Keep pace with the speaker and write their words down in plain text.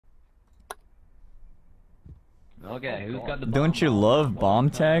Okay, who's got the bomb? Don't you love bomb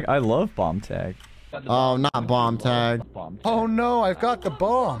tag? I love bomb tag. Oh, not bomb tag. Oh no, I've got the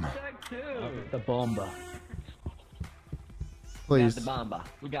bomb. The bomba. Please. We got the bomba.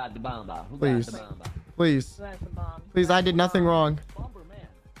 We got the bomba. Please. Got the bomba? Please. Who has the bomb? Please, I did nothing wrong. Bomber man.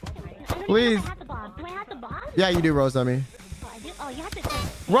 Please. I have the bomb. Do I have the bomb? Yeah, you do, Rosemi. Oh, I do? Oh, you have to.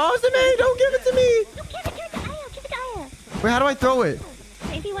 Rosemi, don't give it to me. No, give it to Aya. Give it to Aya. Wait, how do I throw it?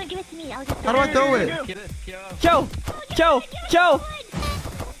 If you want to give it to me, I'll just. How do I throw it? Kill! Kill! Kill!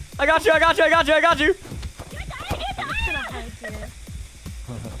 I got you! I got you! I got you! I got you!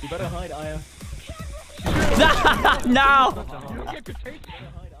 You better hide, Aya. No! You get to take it.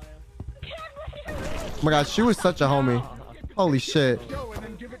 Oh my god, she was such a homie. Holy shit. Go and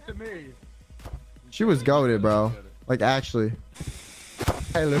then give it to me. She was goated, bro. Like, actually.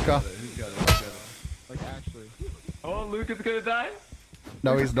 Hey, Luca. Like, actually. Oh, Luke is gonna die?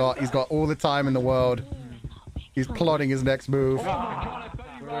 No, he's not. He's got all the time in the world. He's plotting his next move.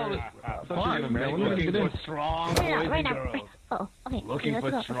 Looking for strong boys Right and now. girls. Oh, okay. Looking let's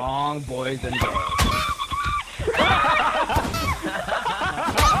for go. strong boys and girls.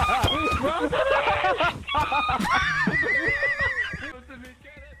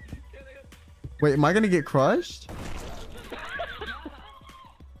 Wait, am I gonna get crushed?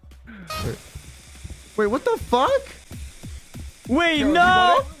 Wait, what the fuck? Wait, Yo, you no!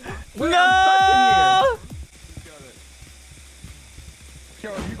 got Wait, No!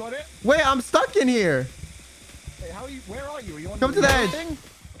 Yo, you got it? Wait, I'm stuck in here. Hey, how are you? Where are you? Are you on Come to the edge. thing?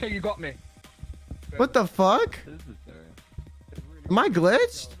 Okay, you got me. What the fuck? Am I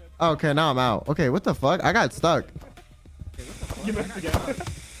glitched? Okay, now I'm out. Okay, what the fuck? I got stuck. You missed again.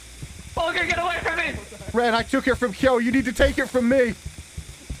 Volker, get away from me! Ren, I took it from Kyo. You need to take it from me.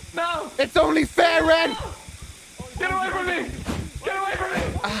 No! It's only fair, Ren. Get away from me! Get away from me!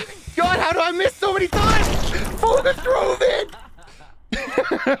 God, how do I miss so many times? Volker drove it.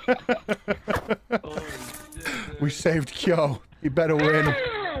 We saved Kyo. He better win.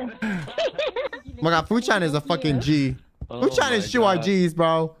 Oh my god, Fuchan is a fucking G. Fuchan is shoe RGs,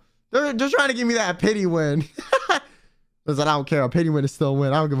 bro. They're trying to give me that pity win. Listen, I don't care. A pity win is still a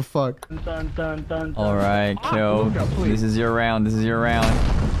win. I don't give a fuck. All right, Kyo. This is your round. This is your round.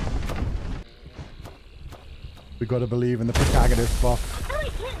 We gotta believe in the protagonist buff.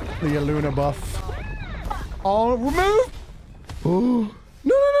 The Aluna buff. Oh, remove! Oh,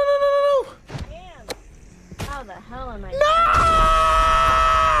 no, no, How the hell am I?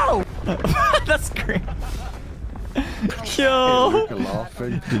 no, no, no! That's great. Kyo.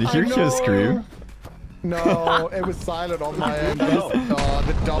 Laughing. Did you hear Kyo scream? No, it was silent on my end. Oh,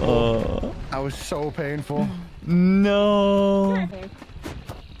 the double. That was so painful. No.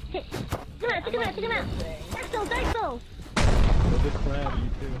 Come out, take him out, take him out. Dark Soul.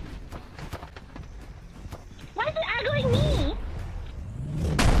 Why is it aggroing me?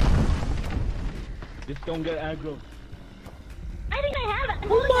 Just don't get aggro. I think I have it.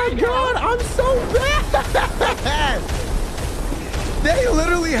 Oh my god, I'm so bad. They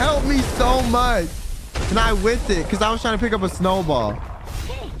literally helped me so much. And I whipped it because I was trying to pick up a snowball.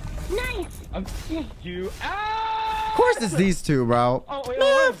 Hey, nice. You. Of course it's these two, bro.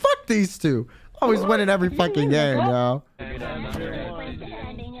 Man, fuck these two. Always winning every fucking game, yo.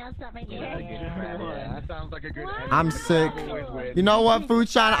 I'm sick. You know what,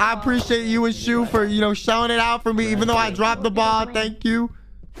 Fuchan? I appreciate you and Shu for, showing it out for me, even though I dropped the ball. Thank you.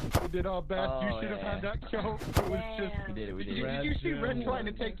 We did our best. You should have had that kill. It was just. We did it. We did it. Did you see Ren trying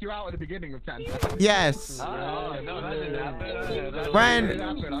to take you out at the beginning of 10? Yes. Oh, no, that didn't happen. Ren.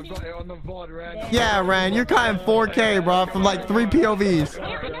 I've got it on the VOD, Ren. Yeah, Ren. You're cutting 4K, bro, from like 3 POVs.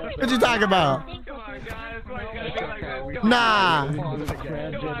 What you talking about? Come on, guys. Nah. Come on,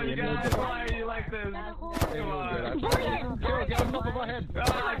 guys. Why are you like this? Come on. Get on top of my head. Come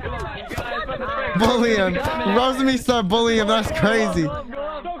on, guys. Bully him. Rosemi said bully him. That's crazy.